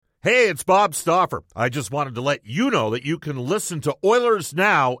Hey, it's Bob Stauffer. I just wanted to let you know that you can listen to Oilers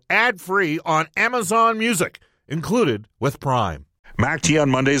Now ad-free on Amazon Music, included with Prime. MacT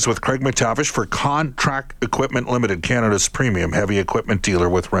on Mondays with Craig MacTavish for Contract Equipment Limited, Canada's premium heavy equipment dealer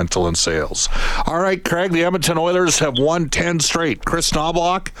with rental and sales. All right, Craig, the Edmonton Oilers have won 10 straight. Chris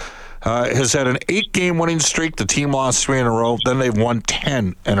Knobloch has had an 8-game winning streak. The team lost 3 in a row. Then they've won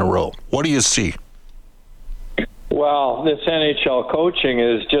 10 in a row. What do you see? Well, this NHL coaching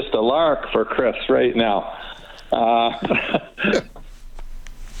is just a lark for Chris right now.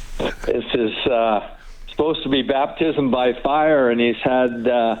 This is supposed to be baptism by fire, and he's had,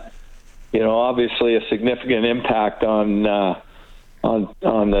 obviously a significant impact on the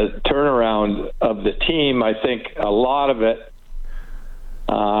turnaround of the team. I think a lot of it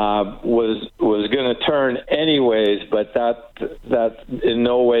was going to turn anyways, but that in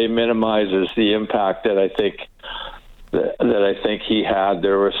no way minimizes the impact that I think he had.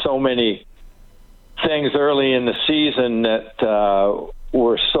 There were so many things early in the season that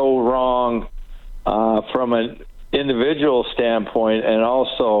were so wrong from an individual standpoint and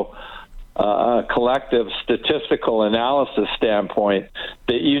also a collective statistical analysis standpoint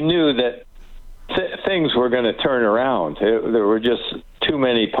that you knew that things were going to turn around. There were just too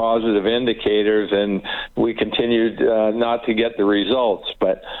many positive indicators, and we continued not to get the results.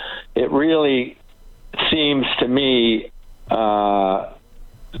 But it really seems to me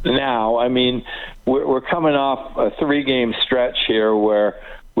now, I mean, we're coming off a 3-game stretch here where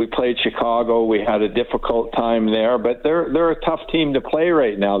we played Chicago. We had a difficult time there, but they're a tough team to play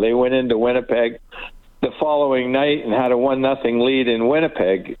right now. They went into Winnipeg the following night and had a 1-0 lead in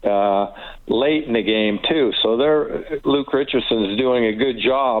Winnipeg late in the game too. So Luke Richardson's doing a good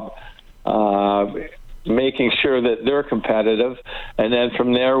job making sure that they're competitive. And then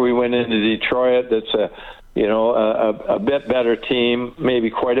from there we went into Detroit. That's a bit better team,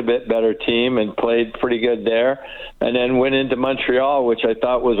 maybe quite a bit better team, and played pretty good there. And then went into Montreal, which I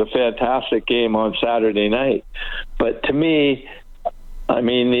thought was a fantastic game on Saturday night. But to me, I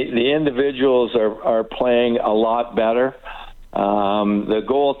mean, the individuals are playing a lot better. The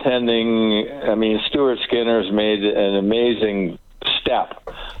goaltending, I mean, Stuart Skinner's made an amazing step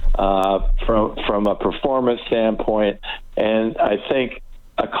from a performance standpoint, and I think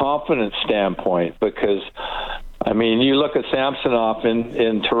a confidence standpoint, because, I mean, you look at Samsonov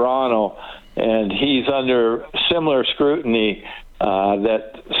in Toronto, and he's under similar scrutiny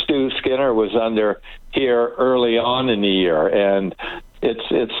that Stu Skinner was under here early on in the year. And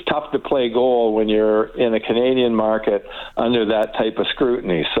it's tough to play goal when you're in a Canadian market under that type of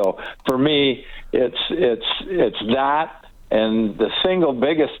scrutiny. So for me, it's that, and the single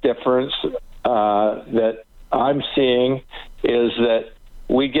biggest difference that I'm seeing is that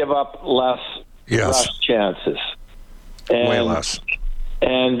we give up less rush chances. And, way less.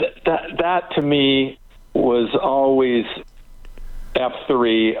 And that to me was always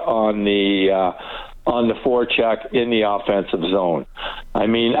F3 on the forecheck in the offensive zone. I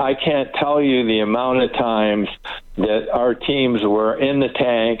mean, I can't tell you the amount of times that our teams were in the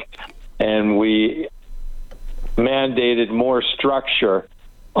tank and we mandated more structure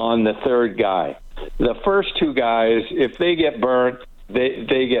on the third guy. The first 2 guys, if they get burnt,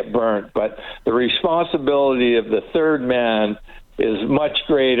 they get burnt. But the responsibility of the third man is much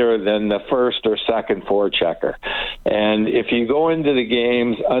greater than the first or second forechecker. And if you go into the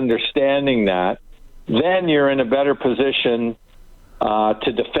games understanding that, then you're in a better position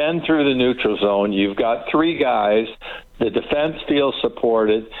to defend through the neutral zone. You've got 3 guys. The defense feels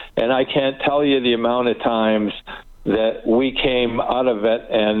supported, and I can't tell you the amount of times that we came out of it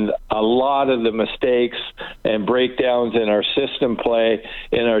and a lot of the mistakes and breakdowns in our system play,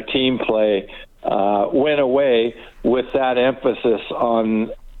 in our team play, went away with that emphasis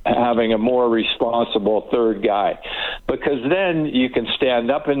on having a more responsible third guy. Because then you can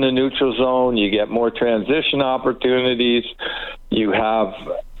stand up in the neutral zone, you get more transition opportunities, you have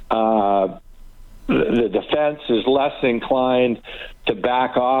the defense is less inclined to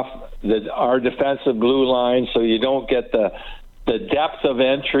back off our defensive blue line, so you don't get the depth of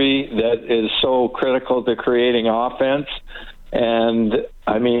entry that is so critical to creating offense. And,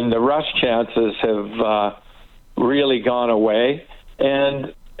 I mean, the rush chances have really gone away.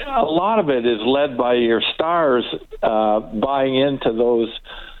 And a lot of it is led by your stars buying into those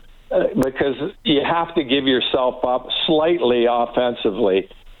because you have to give yourself up slightly offensively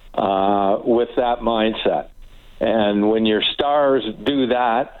with that mindset. And when your stars do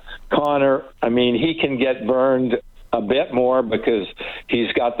that, Connor, I mean, he can get burned a bit more because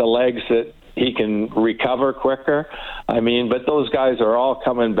he's got the legs that he can recover quicker. I mean, but those guys are all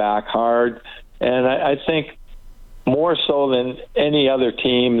coming back hard. And I think more so than any other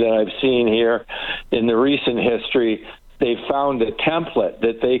team that I've seen here in the recent history, they've found a template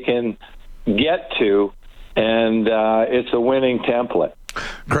that they can get to, and it's a winning template.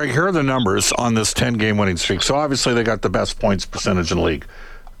 Craig, here are the numbers on this 10-game winning streak. So obviously they got the best points percentage in the league.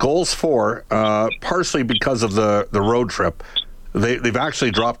 Goals for, partially because of the road trip, they've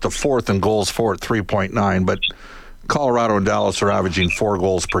actually dropped to fourth in goals for at 3.9, but Colorado and Dallas are averaging 4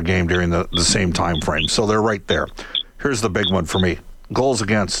 goals per game during the same time frame. So they're right there. Here's the big one for me. Goals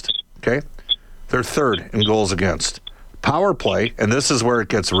against, okay? They're third in goals against. Power play, and this is where it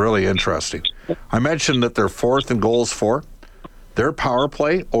gets really interesting. I mentioned that they're fourth in goals for. Their power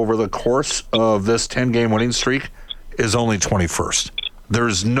play over the course of this 10-game winning streak is only 21st.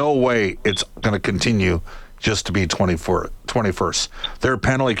 There's no way it's going to continue just to be 21st. Their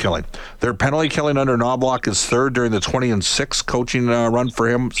penalty killing. Their penalty killing under Knobloch is third during the 20-6 coaching run for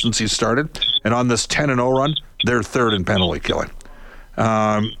him since he started. And on this 10-0 run, they're third in penalty killing.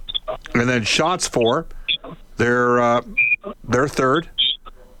 And then shots for, they're third.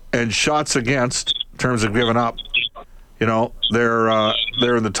 And shots against, in terms of giving up,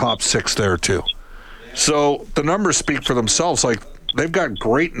 they're in the top 6 there too. So the numbers speak for themselves. Like, they've got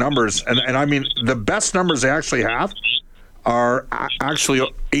great numbers, and I mean, the best numbers they actually have are actually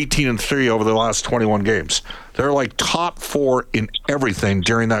 18-3 over the last 21 games. They're like top 4 in everything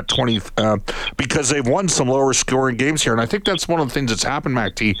during that 20, because they've won some lower scoring games here. And I think that's one of the things that's happened,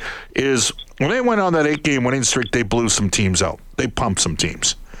 MacT, is when they went on that 8-game winning streak, they blew some teams out. They pumped some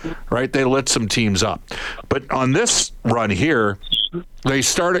teams, right? They lit some teams up. But on this run here, they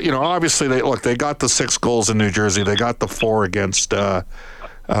started, obviously they got the 6 goals in New Jersey. They got the 4 against the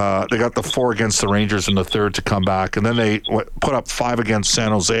Rangers in the third to come back, and then they put up 5 against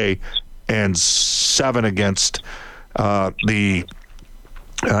San Jose and 7 against the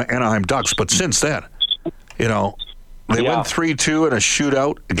Anaheim Ducks. But since then, they win 3-2 in a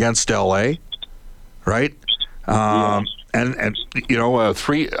shootout against LA, right? And a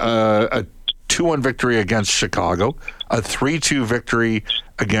 2-1 victory against Chicago, a 3-2 victory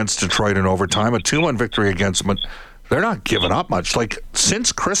against Detroit in overtime, a 2-1 victory against them. They're not giving up much. Like,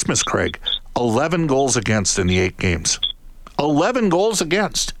 since Christmas, Craig, 11 goals against in the 8 games. 11 goals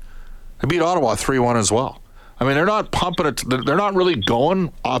against. They beat Ottawa 3-1 as well. I mean, they're not pumping it. They're not really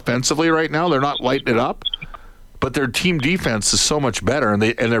going offensively right now. They're not lighting it up. But their team defense is so much better, and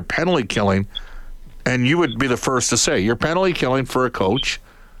their penalty killing, and you would be the first to say, your penalty killing for a coach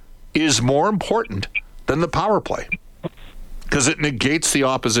is more important than the power play because it negates the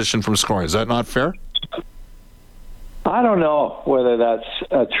opposition from scoring. Is that not fair? I don't know whether that's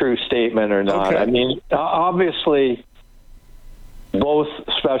a true statement or not. Okay. I mean, obviously, both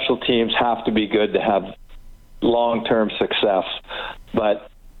special teams have to be good to have long-term success. But,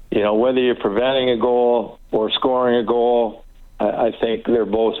 whether you're preventing a goal or scoring a goal, I think they're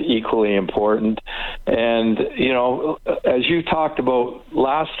both equally important. And, as you talked about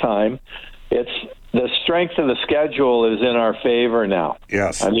last time, it's the strength of the schedule is in our favor now.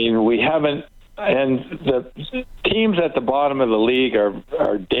 Yes. I mean, we haven't, and the teams at the bottom of the league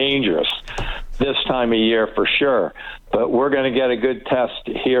are dangerous this time of year for sure. But we're going to get a good test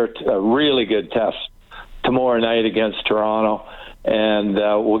here, a really good test tomorrow night against Toronto. And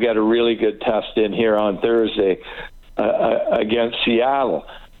we'll get a really good test in here on Thursday against Seattle.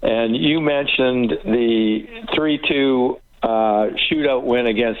 And you mentioned the 3-2 shootout win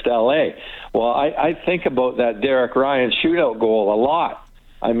against LA. Well, I think about that Derek Ryan shootout goal a lot.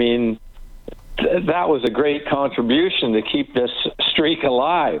 I mean, that was a great contribution to keep this streak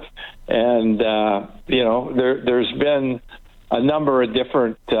alive. And, there's been a number of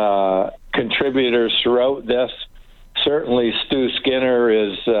different contributors throughout this. Certainly Stu Skinner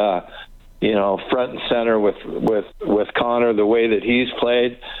is, front and center with Connor, the way that he's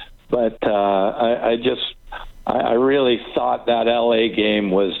played. But I really thought that LA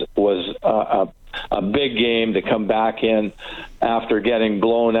game was a big game to come back in after getting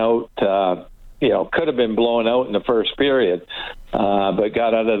blown out. Could have been blown out in the first period, but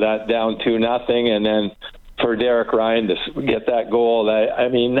got out of that down 2-0, and then for Derek Ryan to get that goal,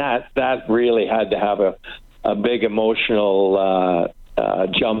 that really had to have a big emotional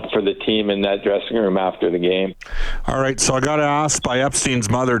jump for the team in that dressing room after the game. All right, so I got to ask by Epstein's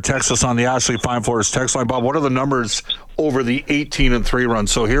mother, text us on the Ashley Fine Floors text line. Bob, what are the numbers over the 18-3 run?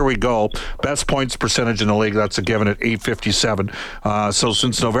 So here we go. Best points percentage in the league, that's a given at 857. So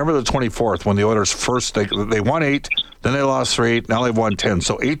since November the 24th, when the Oilers first, they won 8, then they lost 3, now they've won 10.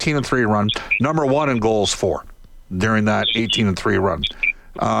 So 18-3 run, number 1 in goals for during that 18-3 run.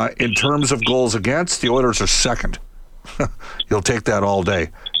 In terms of goals against, the Oilers are second. You'll take that all day.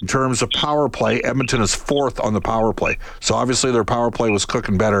 In terms of power play, Edmonton is 4th on the power play. So obviously their power play was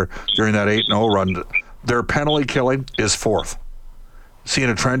cooking better during that 8-0 run. Their penalty killing is 4th. Seeing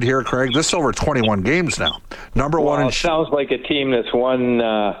a trend here, Craig? This is over 21 games now. Number one. It sounds like a team that's won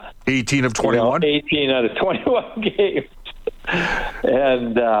 18 of 21. 18 out of 21 games.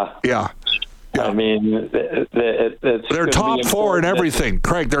 And yeah. I mean, they're top 4 in everything,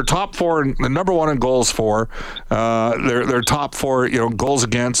 Craig. They're top 4 in the number 1 in goals for. They're top 4. Goals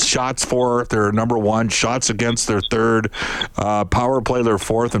against, shots for. They're number 1. Shots against, they're 3rd. Power play, they're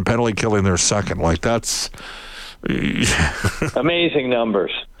 4th, and penalty killing, they're 2nd. Like that's amazing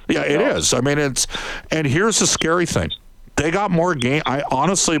numbers. Yeah, it is. I mean, and here's the scary thing. They got more game. I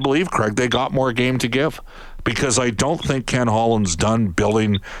honestly believe, Craig, they got more game to give, because I don't think Ken Holland's done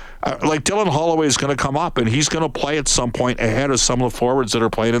building. Like Dylan Holloway is going to come up, and he's going to play at some point ahead of some of the forwards that are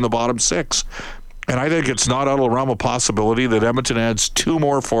playing in the bottom 6. And I think it's not out of the realm of possibility that Edmonton adds 2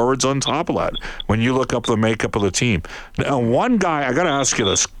 more forwards on top of that when you look up the makeup of the team. Now, one guy, I got to ask you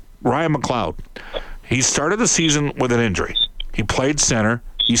this, Ryan McLeod. He started the season with an injury. He played center.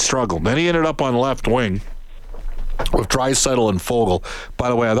 He struggled. Then he ended up on left wing with Draisaitl and Foegele. By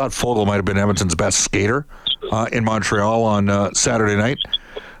the way, I thought Foegele might have been Edmonton's best skater in Montreal on Saturday night.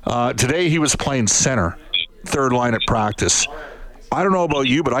 Today he was playing center, 3rd line at practice. I don't know about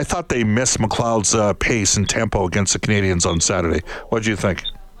you, but I thought they missed McLeod's pace and tempo against the Canadians on Saturday. What do you think?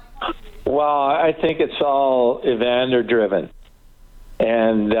 Well, I think it's all Evander driven.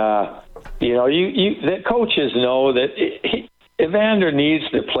 And, the coaches know that Evander needs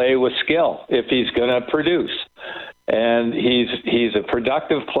to play with skill if he's going to produce. And he's a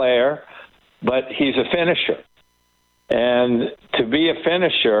productive player, but he's a finisher. And to be a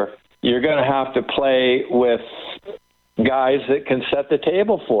finisher, you're going to have to play with guys that can set the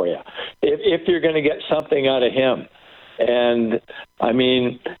table for you if you're going to get something out of him. And, I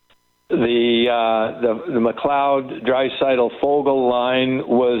mean, the McLeod, Draisaitl, Foegele line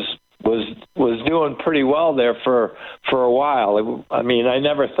was doing pretty well there for a while. I mean, I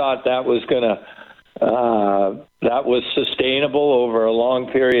never thought that was going to that was sustainable over a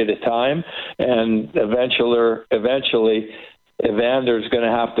long period of time, and eventually Evander's going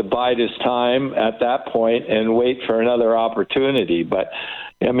to have to bide his time at that point and wait for another opportunity. But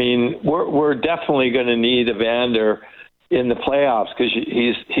I mean, we're definitely going to need Evander in the playoffs because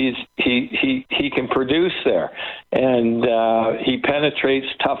he can produce there, and he penetrates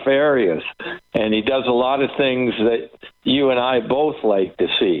tough areas, and he does a lot of things that you and I both like to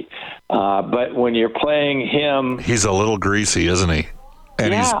see. But when you're playing him, he's a little greasy, isn't he?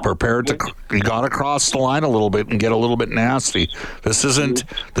 And he's prepared to. He got to cross the line a little bit and get a little bit nasty. This isn't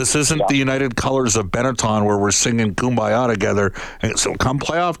the United Colors of Benetton where we're singing Kumbaya together. And so come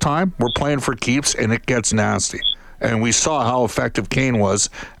playoff time, we're playing for keeps, and it gets nasty. And we saw how effective Kane was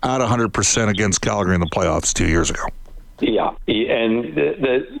at 100% against Calgary in the playoffs 2 years ago. Yeah, and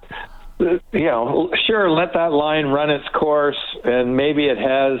sure, let that line run its course, and maybe it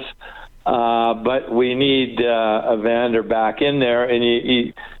has. But we need Evander back in there, and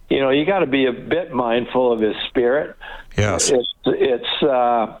you got to be a bit mindful of his spirit. Yes, it's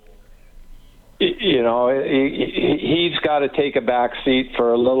he's got to take a back seat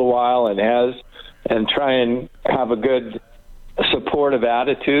for a little while, and try and have a good supportive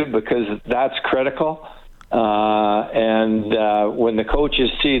attitude, because that's critical. And when the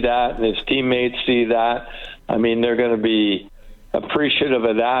coaches see that and his teammates see that, I mean, they're going to be appreciative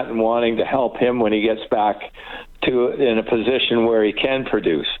of that and wanting to help him when he gets back in a position where he can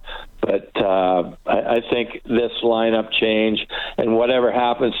produce. But I think this lineup change, and whatever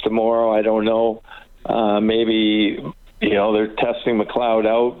happens tomorrow, I don't know. Maybe they're testing McLeod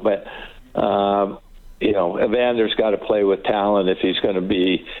out, but Evander's got to play with talent if he's going to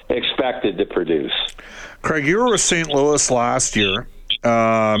be expected to produce. Craig, you were with St. Louis last year,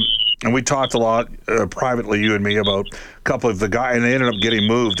 and we talked a lot privately, you and me, about a couple of the guys, and they ended up getting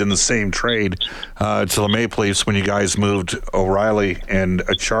moved in the same trade to the Maple Leafs when you guys moved O'Reilly and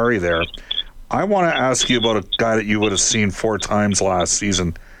Achari there. I want to ask you about a guy that you would have seen 4 times last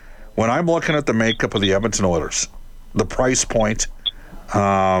season. When I'm looking at the makeup of the Edmonton Oilers, the price point,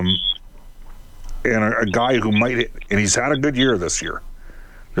 and a guy who might, and he's had a good year this year.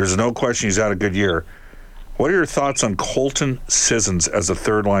 There's no question he's had a good year. What are your thoughts on Colton Sissons as a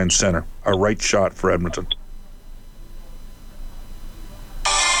third-line center, a right shot for Edmonton?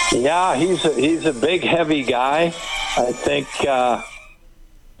 Yeah, he's a big, heavy guy. I think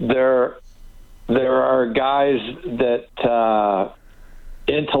there are guys that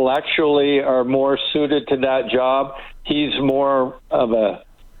intellectually are more suited to that job. He's more of a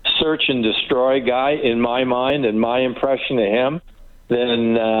search and destroy guy in my mind and my impression of him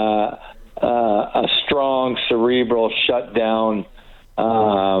than a strong, cerebral, shutdown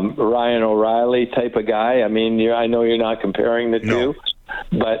Ryan O'Reilly type of guy. I mean, I know you're not comparing the two,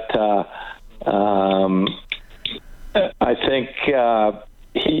 but I think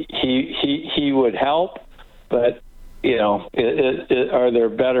he would help. But are there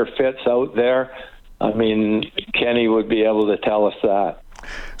better fits out there? I mean, Kenny would be able to tell us that.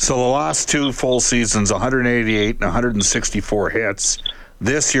 So the last 2 full seasons, 188 and 164 hits.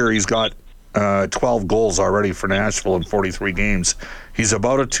 This year he's got 12 goals already for Nashville in 43 games. He's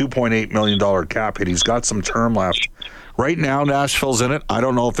about a $2.8 million cap hit. He's got some term left. Right now, Nashville's in it. I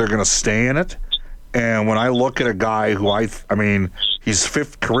don't know if they're going to stay in it. And when I look at a guy who I mean, he's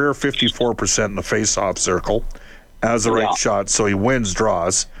career 54% in the face-off circle as the right shot, so he wins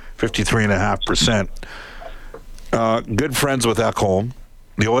draws, 53.5%. Good friends with Ekholm.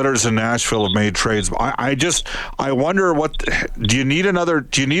 The Oilers in Nashville have made trades. I wonder do you need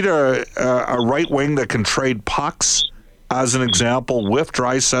a right wing that can trade pucks, as an example, with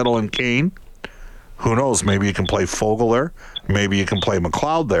Draisaitl and Kane? Who knows? Maybe you can play Fogle there. Maybe you can play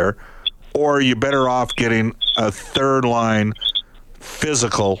McLeod there. Or are you better off getting a third line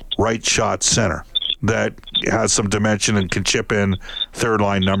physical right shot center that has some dimension and can chip in third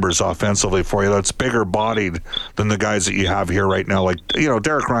line numbers offensively for you, that's bigger bodied than the guys that you have here right now? Like,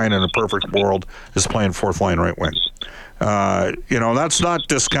 Derek Ryan in a perfect world is playing fourth line right wing. That's not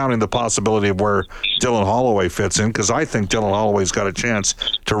discounting the possibility of where Dylan Holloway fits in, because I think Dylan Holloway's got a chance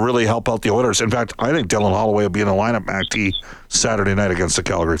to really help out the Oilers. In fact, I think Dylan Holloway will be in the lineup, MacT, Saturday night against the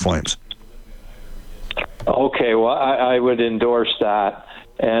Calgary Flames. Okay, well, I would endorse that.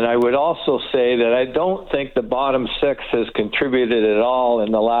 And I would also say that I don't think the bottom six has contributed at all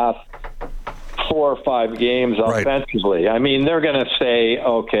in the last 4 or 5 games offensively. Right. I mean, they're going to say,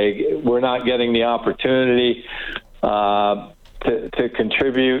 okay, we're not getting the opportunity to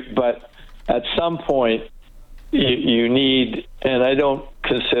contribute, but at some point you need, and I don't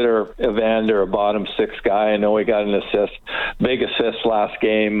consider Evander a bottom six guy. I know he got an big assist last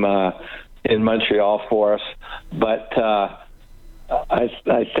game in Montreal for us, but I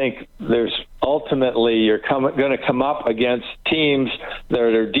think there's ultimately you're going to come up against teams that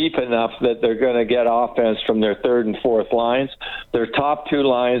are deep enough that they're going to get offense from their third and fourth lines. Their top 2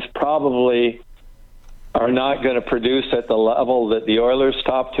 lines probably are not going to produce at the level that the Oilers'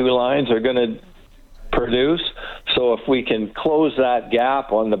 top 2 lines are going to produce. So if we can close that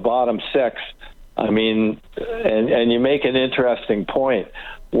gap on the bottom 6, I mean, and you make an interesting point.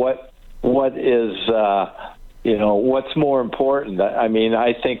 What is what's more important? I mean,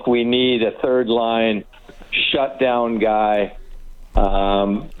 I think we need a third line shutdown guy.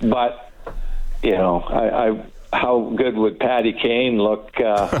 But how good would Patty Kane look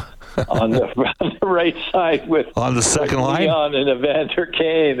on the right side with on the second line? Leon and Evander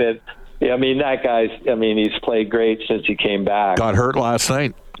Kane, and he's played great since he came back. Got hurt last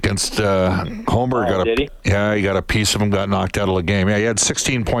night against Homer. Did he? Yeah, he got a piece of him, got knocked out of the game. Yeah, he had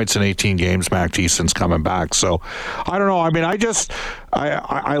 16 points in 18 games, MacT, since coming back. So, I don't know. I mean, I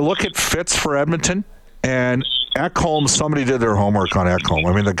look at fits for Edmonton, and Ekholm, somebody did their homework on Ekholm.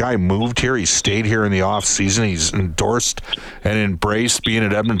 I mean, the guy moved here. He stayed here in the off season. He's endorsed and embraced being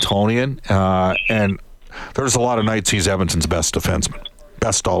an Edmontonian. And there's a lot of nights he's Edmonton's best defenseman.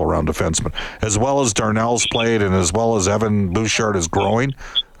 Best all-around defenseman, as well as Darnell's played, and as well as Evan Bouchard is growing.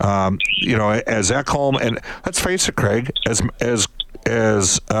 As Ekholm, and let's face it, Craig, as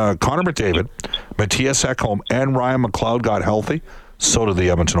Connor McDavid, Matthias Ekholm, and Ryan McLeod got healthy, so did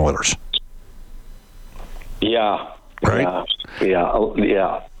the Edmonton Oilers. Yeah. Right.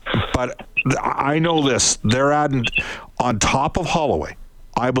 Yeah. But I know this: they're adding on top of Holloway.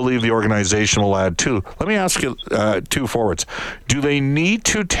 I believe the organization will add 2. Let me ask you 2 forwards. Do they need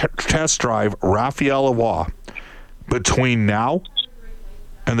to test drive Raphael Lavoie between now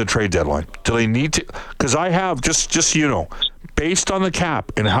and the trade deadline? Do they need to? Because I have, just based on the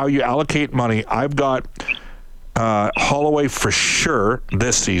cap and how you allocate money, I've got Holloway for sure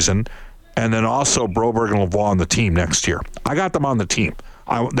this season, and then also Broberg and Lavoie on the team next year. I got them on the team.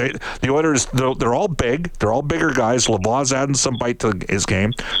 The Oilers, they're all big. They're all bigger guys. Lavoie's adding some bite to his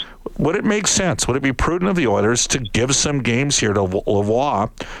game. Would it make sense? Would it be prudent of the Oilers to give some games here to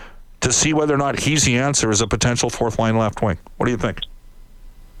Lavoie to see whether or not he's the answer as a potential fourth-line left wing? What do you think?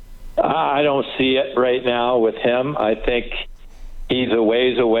 I don't see it right now with him. I think he's a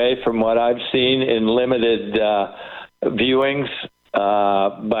ways away from what I've seen in limited viewings.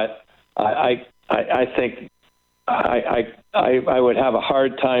 But I think I would have a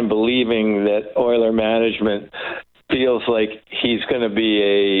hard time believing that Oiler management feels like he's going to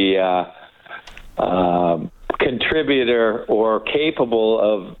be a contributor or capable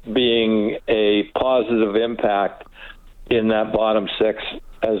of being a positive impact in that bottom six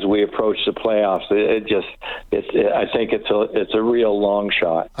as we approach the playoffs. I think it's a real long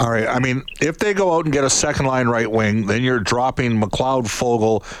shot. All right. I mean, if they go out and get a second line right wing, then you're dropping McLeod,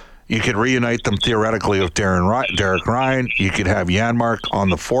 Fogle. You could reunite them theoretically with Derek Ryan. You could have Janmark on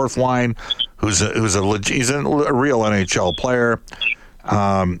the fourth line, he's a real NHL player.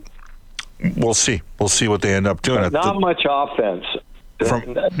 We'll see. We'll see what they end up doing. Not much offense.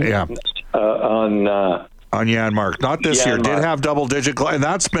 On Janmark. Not this year. Did have double-digit, and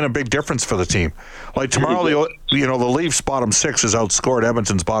that's been a big difference for the team. Like tomorrow, the Leafs' bottom six has outscored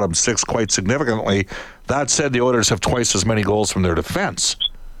Edmonton's bottom six quite significantly. That said, the Oilers have twice as many goals from their defense.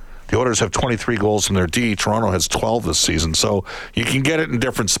 The Oilers have 23 goals from their D. Toronto has 12 this season. So you can get it in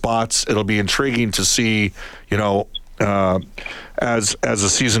different spots. It'll be intriguing to see, as the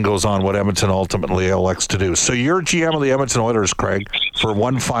season goes on, what Edmonton ultimately elects to do. So you're GM of the Edmonton Oilers, Craig, for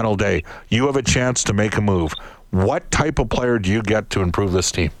one final day. You have a chance to make a move. What type of player do you get to improve this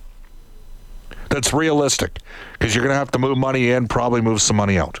team? That's realistic, because you're going to have to move money in, probably move some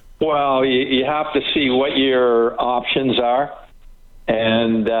money out. Well, you have to see what your options are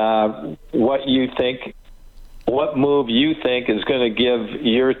and what move you think is going to give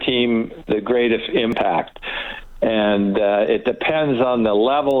your team the greatest impact. And it depends on the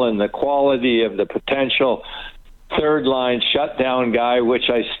level and the quality of the potential third-line shutdown guy, which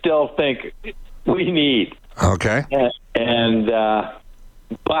I still think we need. Okay.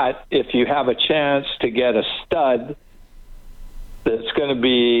 But if you have a chance to get a stud that's going to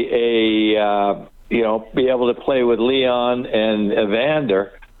be be able to play with Leon and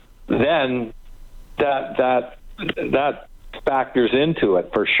Evander, then that factors into it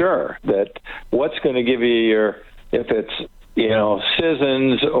for sure. That what's going to give you if it's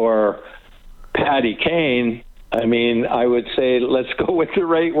Sissons or Patty Kane. I mean, I would say let's go with the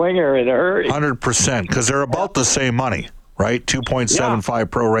right winger in a hurry. 100%, because they're about the same money, right? 2.75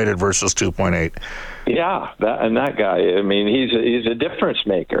 prorated versus 2.8. Yeah, that guy. I mean, he's a difference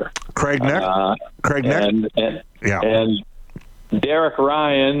maker. Craig Nick. And Derek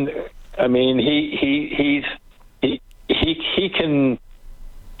Ryan. I mean, he can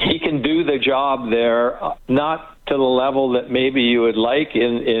do the job there, not to the level that maybe you would like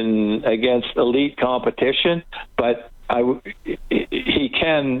in against elite competition, but he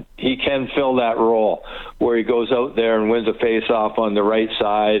can fill that role where he goes out there and wins a face-off on the right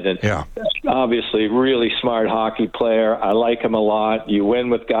side, and obviously really smart hockey player. I like him a lot. You win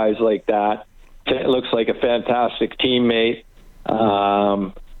with guys like that. It looks like a fantastic teammate.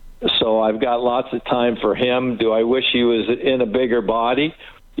 So I've got lots of time for him. Do I wish he was in a bigger body?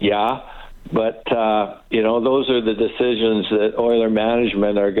 Yeah. But, those are the decisions that Oiler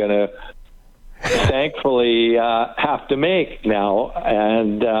management are going to thankfully have to make now.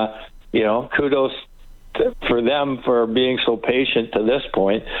 And, kudos for them for being so patient to this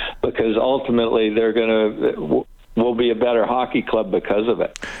point, because ultimately we'll be a better hockey club because of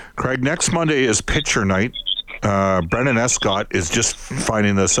it. Craig, next Monday is pitcher night. Brendan Escott is just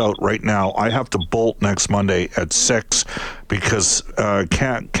finding this out right now. I have to bolt next Monday at 6 because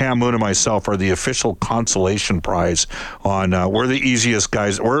Cam Moon and myself are the official consolation prize on we're the easiest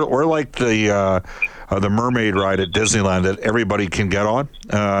guys. We're like the mermaid ride at Disneyland that everybody can get on,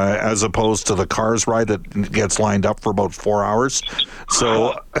 as opposed to the Cars ride that gets lined up for about 4 hours.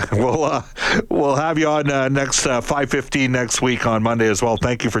 So we'll have you on next 5:15 next week on Monday as well.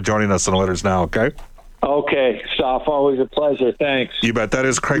 Thank you for joining us on Oilers Now. Okay. Okay, Stoff, always a pleasure. Thanks. You bet. That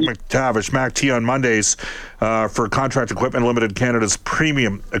is Craig MacTavish, MacT on Mondays for Contract Equipment Limited, Canada's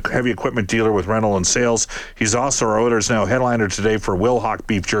premium heavy equipment dealer with rental and sales. He's also our Oilers Now headliner today for Wilhauk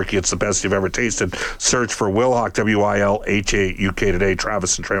Beef Jerky. It's the best you've ever tasted. Search for Wilhauk, Wilhauk today.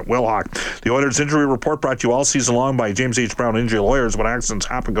 Travis and Trent Wilhauk. The Oilers Injury Report brought to you all season long by James H. Brown Injury Lawyers. When accidents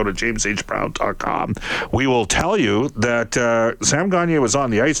happen, go to jameshbrown.com. We will tell you that Sam Gagner was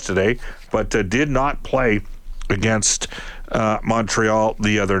on the ice today, but did not play against Montreal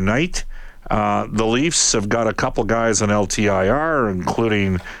the other night. The Leafs have got a couple guys on LTIR,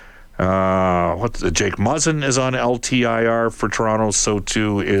 including Jake Muzzin is on LTIR for Toronto. So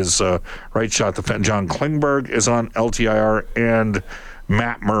too is right shot defense John Klingberg is on LTIR, and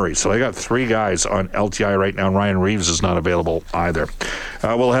Matt Murray. So they got 3 guys on LTI right now. Ryan Reeves is not available either.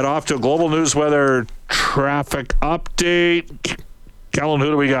 We'll head off to a global news weather traffic update. Kellen,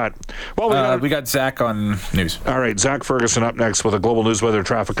 who do we got? Well, we got Zach on news. All right, Zach Ferguson up next with a global news weather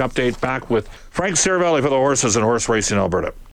traffic update. Back with Frank Cervelli for the horses and horse racing Alberta.